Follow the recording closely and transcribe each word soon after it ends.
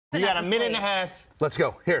You got a minute and a half. Let's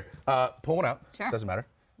go. Here, pull one out. Sure. Doesn't matter.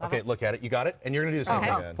 Love okay, it. look at it. You got it? And you're going to do the same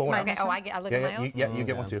thing. Pull one out. Okay. Oh, I look at my own? Yeah, you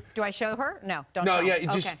get one too. Do I show her? No, don't No, show. yeah, you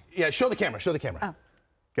just show the camera. Show the camera. Oh.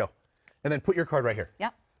 Go. And then put your card right here.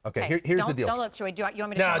 Yep. Okay, here's the deal. Don't look. Do you want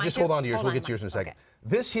me to show No, mine just too? hold on to yours. We'll on get to yours in a second. Okay.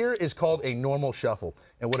 This here is called a normal shuffle.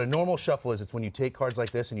 And what a normal shuffle is, it's when you take cards like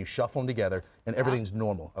this and you shuffle them together and everything's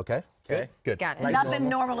normal, okay? Okay. Good. Got it. Nice Nothing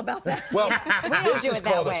normal about that. Well, this do is it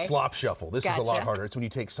that called a way. slop shuffle. This is a lot Gotcha. harder. It's when you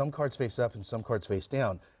take some cards face up and some cards face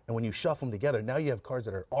down. And when you shuffle them together, now you have cards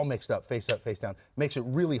that are all mixed up, face down. Makes it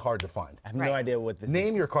really hard to find. I have no idea what this is.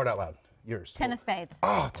 Name your card out loud. Yours. Ten of spades.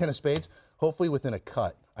 Ah, 10 of spades. Hopefully within a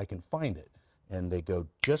cut, I can find it. And they go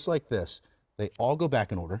just like this. They all go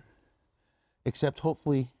back in order, except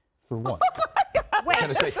hopefully for one. Wait.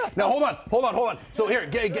 10 of spades. Now hold on. So here,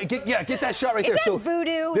 get that shot right there. that So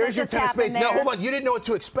voodoo there's that your just 10 of spades. happened Now there? hold on, you didn't know what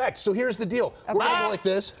to expect. So here's the deal. We're gonna go like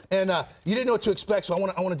this, and you didn't know what to expect. So I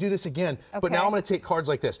want to do this again. But now Okay. I'm gonna take cards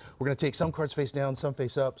like this. We're gonna take some cards face down, some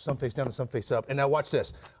face up, some face down, and some face up. And now watch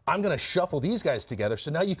this. I'm gonna shuffle these guys together.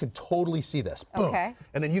 So now you can totally see this. Boom. Okay.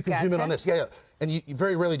 And then you can zoom in Gotcha. on this. Yeah. And you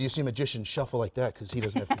very rarely do you see a magician shuffle like that because he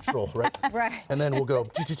doesn't have control, right? Right. And then we'll go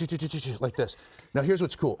like this. Now here's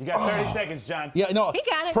what's cool. You got 30 seconds, John. Yeah, no. He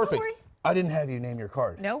got it, don't Perfect. worry. I didn't have you name your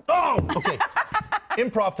card. Nope. Oh, okay.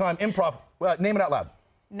 Improv time. Improv. Name it out loud.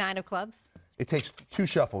 9 of clubs. It takes 2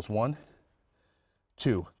 shuffles. 1,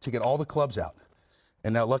 2 to get all the clubs out.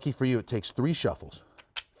 And now, lucky for you, it takes 3 shuffles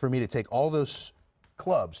for me to take all those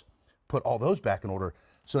clubs, put all those back in order.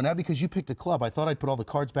 So now, because you picked a club, I thought I'd put all the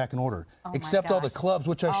cards back in order, except all the gosh. clubs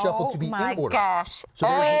which I shuffled to be in order. Gosh. So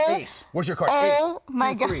there's your ace. Where's your card? Oh Ace.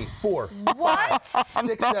 my 2, 3, 4, What? 6, 7,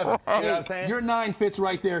 8. You know what I'm saying? Your 9 fits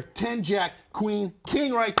right there. 10, Jack, Queen,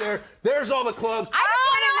 King right there. There's all the clubs. I just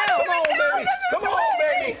want to know. Come on, baby. Come on,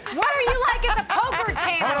 baby. What are you like at the poker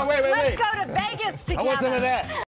table? Hold on, wait. Let's go to Vegas together. I want some of that.